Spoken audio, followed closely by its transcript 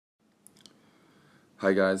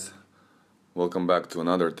Hi guys, welcome back to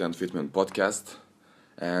another 10 Fitment podcast.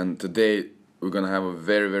 And today we're gonna have a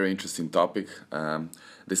very interesting topic.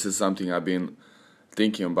 This is something I've been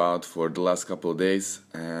thinking about for the last couple of days,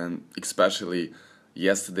 and especially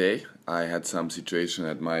yesterday I had some situation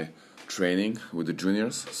at my training with the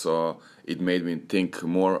juniors, so it made me think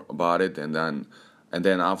more about it. And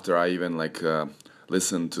then after I even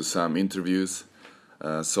listened to some interviews.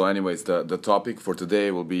 Anyways, the topic for today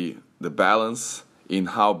will be the balance in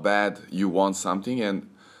how bad you want something and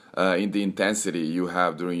in the intensity you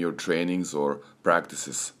have during your trainings or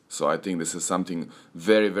practices. So I think this is something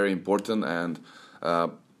very important, and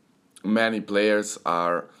many players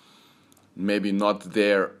are maybe not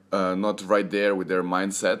there, not right there with their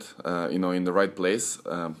mindset, in the right place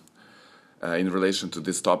in relation to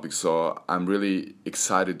this topic. So I'm really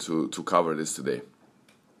excited to cover this today.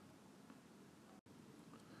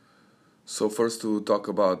 So first, to talk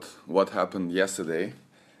about what happened yesterday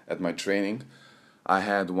at my training, I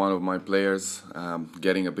had one of my players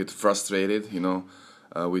getting a bit frustrated,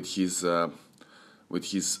 with his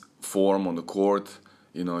form on the court.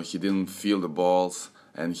 He didn't feel the balls,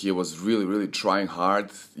 and he was really trying hard.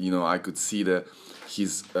 I could see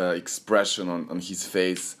his expression on his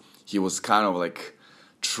face. He was kind of like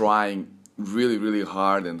trying really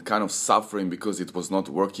hard and kind of suffering because it was not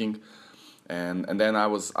working. And then I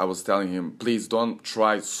was telling him, please don't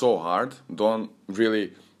try so hard. Don't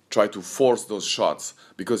really try to force those shots,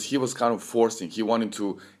 because he was kind of forcing. He wanted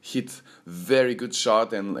to hit very good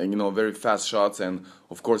shot and very fast shots, and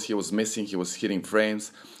of course he was missing. He was hitting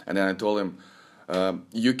frames. And then I told him,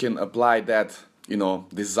 you can apply that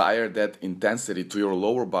desire, that intensity to your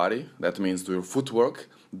lower body. That means to your footwork.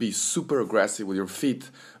 Be super aggressive with your feet,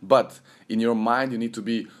 but in your mind you need to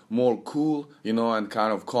be more cool, and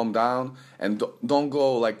kind of calm down, and don't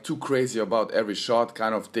go like too crazy about every shot.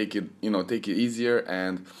 Kind of take it easier,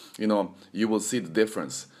 and you will see the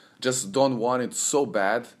difference. Just don't want it so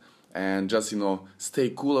bad, and just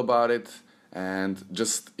stay cool about it, and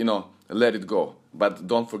just let it go. But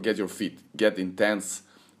don't forget your feet. Get intense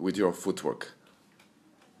with your footwork.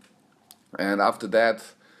 And after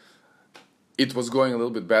that, it was going a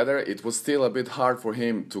little bit better. It was still a bit hard for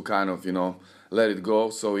him to kind of, let it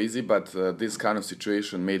go so easy. But this kind of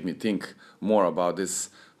situation made me think more about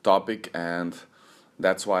this topic, and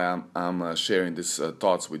that's why I'm sharing these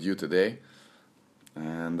thoughts with you today.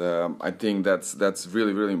 And I think that's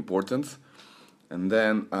really important. And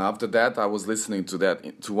then after that, I was listening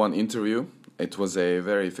to one interview. It was a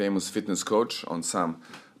very famous fitness coach on some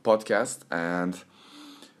podcast, and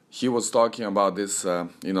he was talking about this, the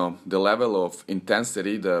level of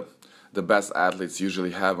intensity the best athletes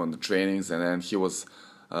usually have on the trainings. And then he was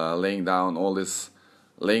laying out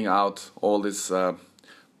all this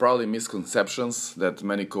probably misconceptions that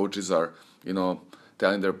many coaches are,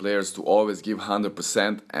 telling their players to always give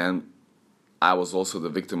 100%. And I was also the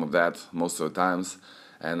victim of that most of the times.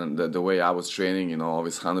 And the way I was training,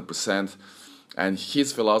 always 100%. And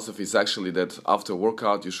his philosophy is actually that after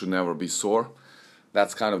workout you should never be sore.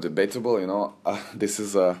 That's kind of debatable, this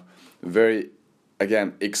is a very,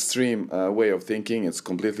 again, extreme way of thinking. It's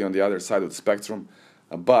completely on the other side of the spectrum.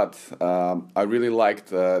 But I really liked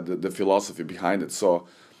the philosophy behind it. So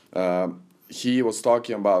he was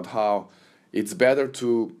talking about how it's better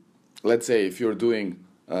to, let's say, if you're doing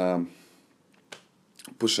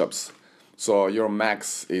push-ups, so your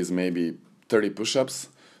max is maybe 30 push-ups,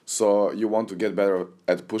 so you want to get better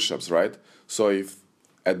at push-ups, right? So if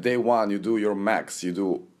at day one you do your max, you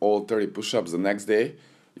do all 30 push-ups, the next day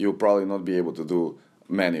you'll probably not be able to do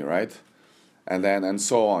many, right? And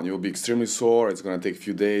so on. You'll be extremely sore. It's going to take a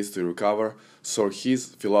few days to recover. So his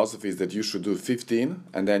philosophy is that you should do 15,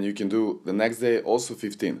 and then you can do the next day also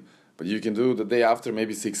 15, but you can do the day after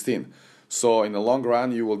maybe 16. So in the long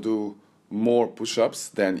run you will do more push-ups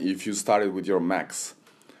than if you started with your max.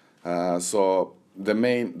 So the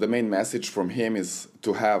main message from him is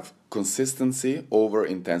to have consistency over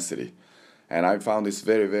intensity, and I found this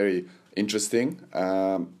very interesting.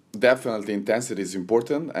 Definitely intensity is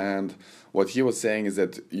important, and what he was saying is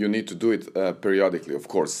that you need to do it periodically, of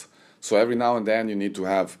course. So every now and then you need to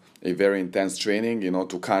have a very intense training,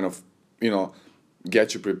 to kind of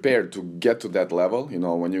get you prepared to get to that level.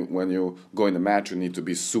 When you go in the match, you need to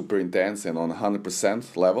be super intense and on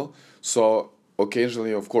 100% level. So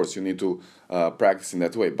occasionally, of course, you need to practice in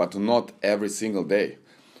that way, but not every single day.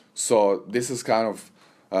 So this is kind of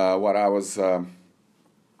what I was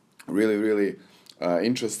really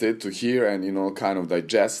interested to hear and kind of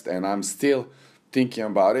digest, and I'm still thinking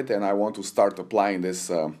about it, and I want to start applying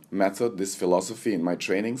this method, this philosophy in my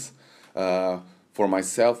trainings for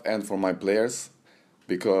myself and for my players.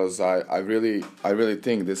 because I really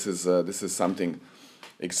think this is something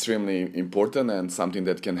extremely important and something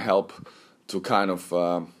that can help to kind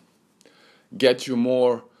of get you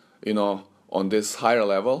more, on this higher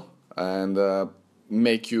level, and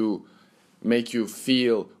make you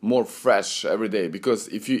feel more fresh every day. Because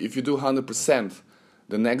if you do 100%,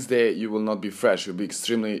 the next day you will not be fresh. You'll be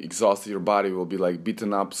extremely exhausted. Your body will be like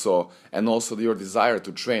beaten up. So, and also your desire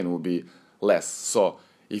to train will be less. So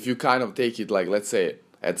if you kind of take it like, let's say,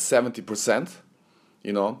 at 70%,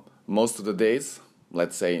 most of the days,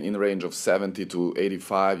 let's say in the range of 70 to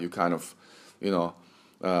 85, you kind of,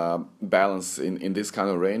 balance in this kind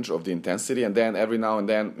of range of the intensity. And then every now and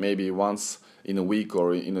then, maybe once in a week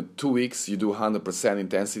or in 2 weeks, you do 100%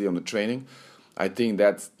 intensity on the training. I think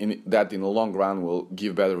that in the long run will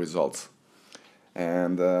give better results.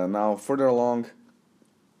 And now further along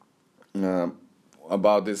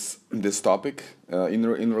about this topic,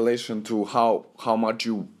 in relation to how much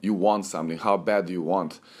you want something, how bad you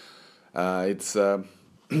want. It's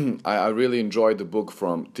I really enjoyed the book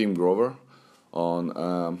from Tim Grover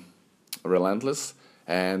on Relentless.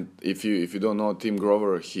 And if you don't know Tim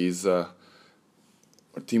Grover, he's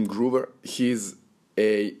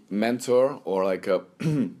a mentor, or like a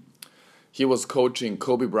he was coaching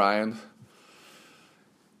Kobe Bryant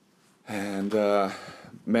and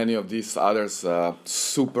many of these others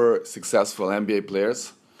super successful NBA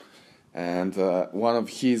players. And one of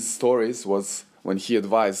his stories was when he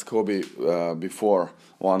advised Kobe before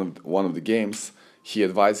one of the games. He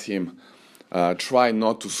advised him, try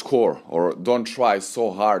not to score, or don't try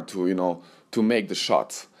so hard to make the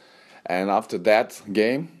shots. And after that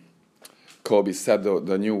game, Kobe set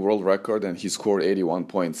the new world record, and he scored 81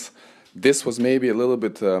 points. This was maybe a little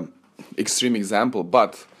bit extreme example,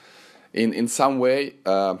 but in some way,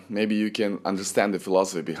 maybe you can understand the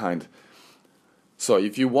philosophy behind. So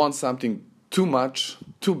if you want something too much,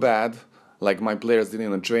 too bad, like my players did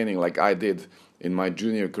in the training, like I did in my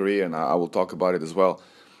junior career, and I will talk about it as well,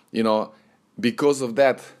 because of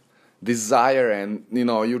that desire, and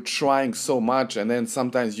you're trying so much, and then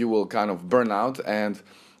sometimes you will kind of burn out, and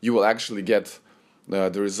you will actually get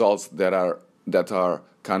the results that are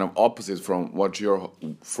kind of opposite from what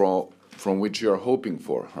from which you're hoping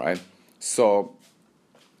for, right? So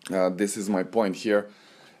this is my point here.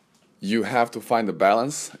 You have to find a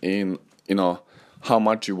balance in how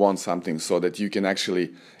much you want something, so that you can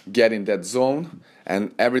actually get in that zone,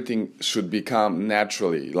 and everything should become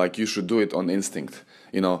naturally, like you should do it on instinct,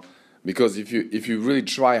 because if you really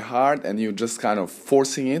try hard and you're just kind of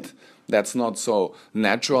forcing it, that's not so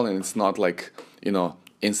natural, and it's not like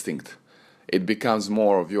instinct. It becomes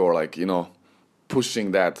more of your like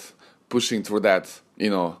pushing through that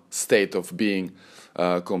state of being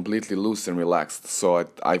completely loose and relaxed. So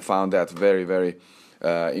I found that very, very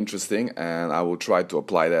interesting, and I will try to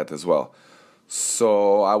apply that as well.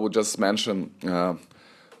 So I will just mention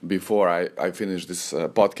before I finish this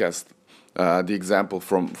podcast, the example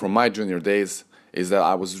from my junior days is that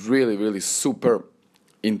I was really, really super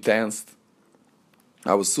intense.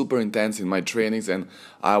 I was super intense in my trainings, and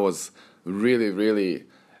I was really, really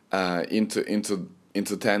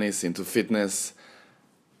into tennis, into fitness.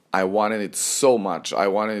 I wanted it so much. I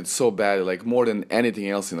wanted it so bad, like more than anything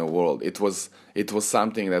else in the world. It was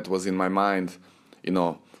something that was in my mind,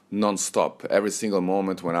 non-stop. Every single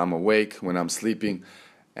moment when I'm awake, when I'm sleeping,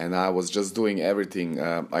 and I was just doing everything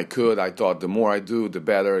I could. I thought the more I do, the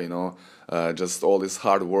better. Just all this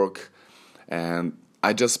hard work, and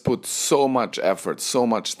I just put so much effort, so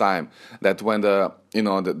much time, that when the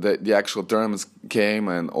actual tournaments came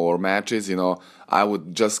or matches, I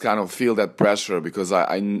would just kind of feel that pressure, because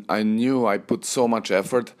I knew I put so much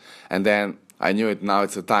effort, and then I knew it. Now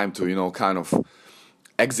it's a time to kind of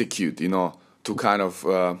execute, to kind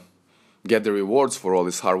of get the rewards for all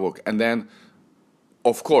this hard work. And then,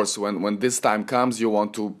 of course, when this time comes, you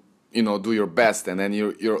want to do your best, and then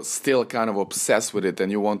you're still kind of obsessed with it,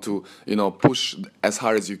 and you want to push as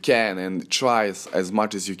hard as you can and try as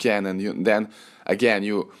much as you can, and then again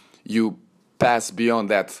you pass beyond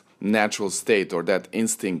that natural state or that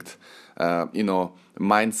instinct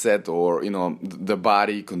mindset, or the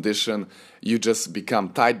body condition. You just become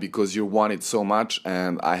tight because you want it so much,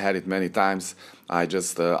 and I had it many times. I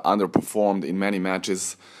just underperformed in many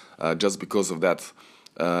matches just because of that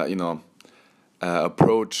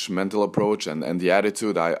mental approach, and the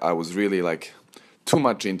attitude. I was really like too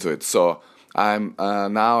much into it. So I'm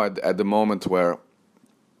now at the moment where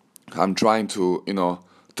I'm trying to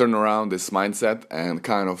turn around this mindset and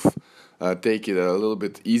kind of take it a little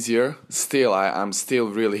bit easier. Still, I'm still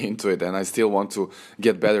really into it, and I still want to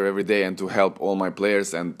get better every day, and to help all my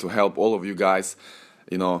players, and to help all of you guys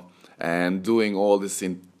and doing all this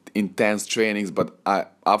intense trainings. But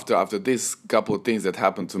after this couple of things that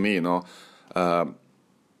happened to me,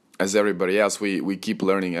 as everybody else, we keep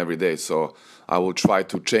learning every day. So I will try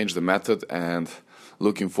to change the method, and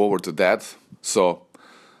looking forward to that. So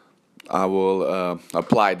I will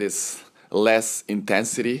apply this less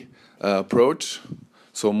intensity approach,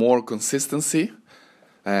 so more consistency,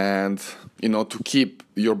 and to keep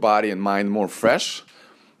your body and mind more fresh,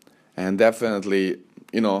 and definitely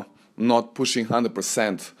not pushing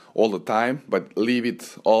 100% all the time, but leave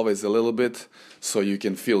it always a little bit so you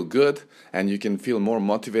can feel good and you can feel more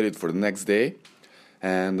motivated for the next day.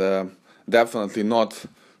 And definitely not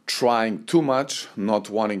trying too much, not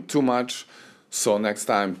wanting too much. So next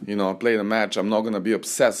time I play the match, I'm not gonna be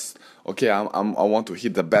obsessed. Okay, I want to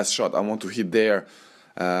hit the best shot, I want to hit there.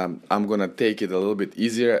 I'm gonna take it a little bit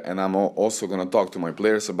easier, and I'm also gonna talk to my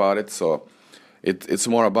players about it. So it's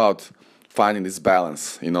more about finding this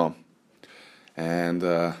balance,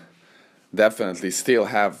 and definitely still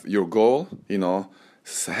have your goal,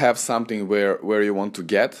 have something where you want to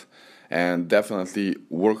get, and definitely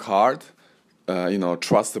work hard,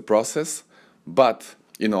 trust the process, but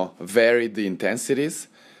vary the intensities,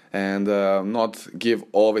 and not give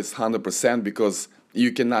always 100%, because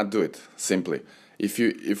you cannot do it simply.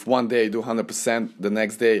 If one day you do 100%, the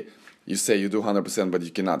next day you say you do 100%, but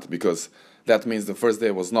you cannot, because that means the first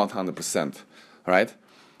day was not 100%, right?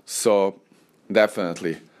 So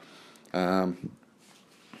definitely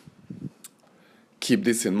keep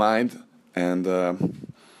this in mind, and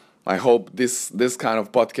I hope this kind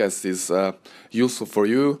of podcast is useful for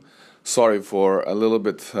you. Sorry for a little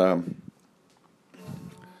bit,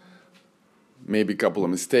 maybe a couple of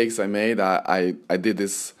mistakes I made. I did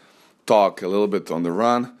this talk a little bit on the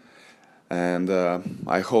run, and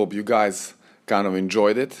I hope you guys kind of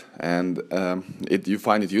enjoyed it, and you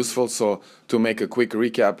find it useful. So to make a quick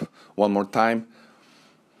recap one more time,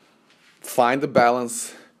 find the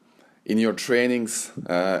balance in your trainings,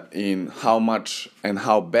 in how much and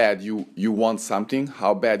how bad you want something,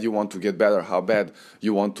 how bad you want to get better, how bad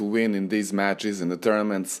you want to win in these matches, in the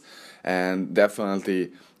tournaments, and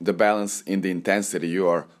definitely the balance in the intensity you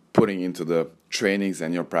are putting into the trainings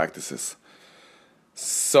and your practices.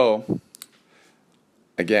 So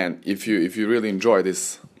again, if you really enjoy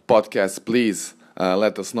this podcast, please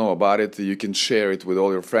let us know about it. You can share it with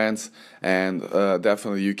all your friends, and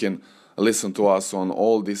definitely you can listen to us on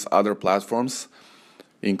all these other platforms,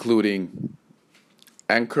 including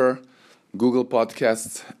Anchor, Google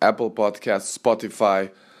Podcasts, Apple Podcasts,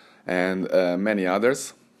 Spotify, and many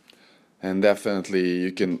others. And definitely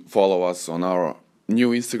you can follow us on our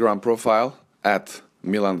new Instagram profile at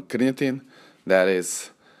Milan Krnjetin. That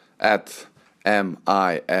is at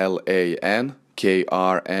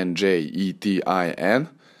MILANKRNJETIN.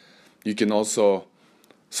 You can also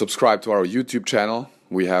subscribe to our YouTube channel.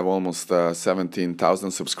 We have almost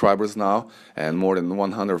 17,000 subscribers now, and more than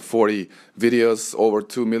 140 videos, over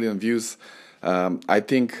 2 million views. I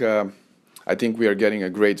think we are getting a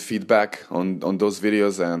great feedback on those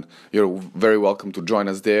videos, and you're very welcome to join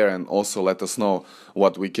us there, and also let us know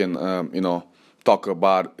what we can talk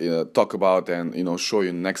about and show you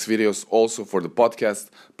in next videos. Also for the podcast,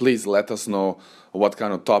 please let us know what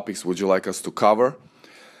kind of topics would you like us to cover.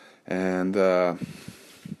 And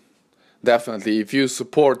definitely, if you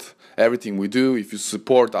support everything we do, if you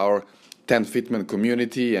support our 10 Fitment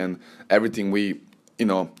community and everything we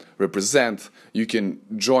represent, you can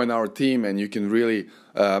join our team, and you can really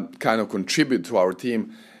kind of contribute to our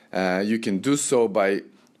team. You can do so by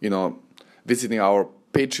visiting our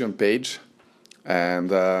Patreon page,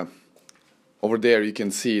 and over there you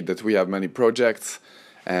can see that we have many projects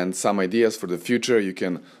and some ideas for the future. You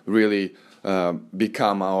can really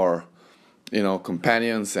become our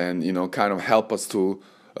companions, and kind of help us to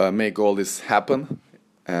make all this happen.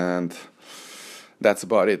 And that's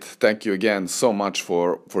about it. Thank you again so much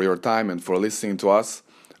for your time and for listening to us.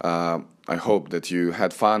 I hope that you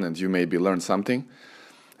had fun and you maybe learned something.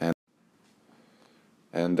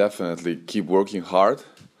 And definitely keep working hard,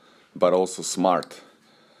 but also smart.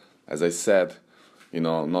 As I said,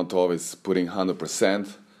 not always putting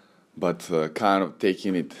 100%, but kind of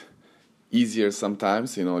taking it easier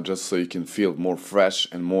sometimes, just so you can feel more fresh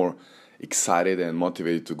and more excited and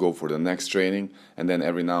motivated to go for the next training. And then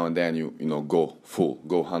every now and then you go full,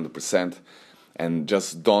 go 100%, and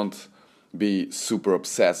just don't be super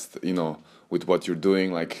obsessed with what you're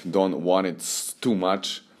doing. Like, don't want it too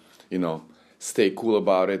much. Stay cool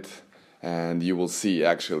about it, and you will see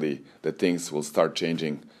actually that things will start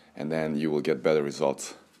changing, and then you will get better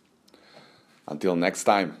results. Until next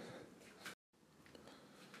time,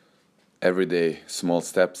 every day small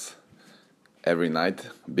steps Every night,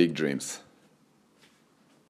 big dreams.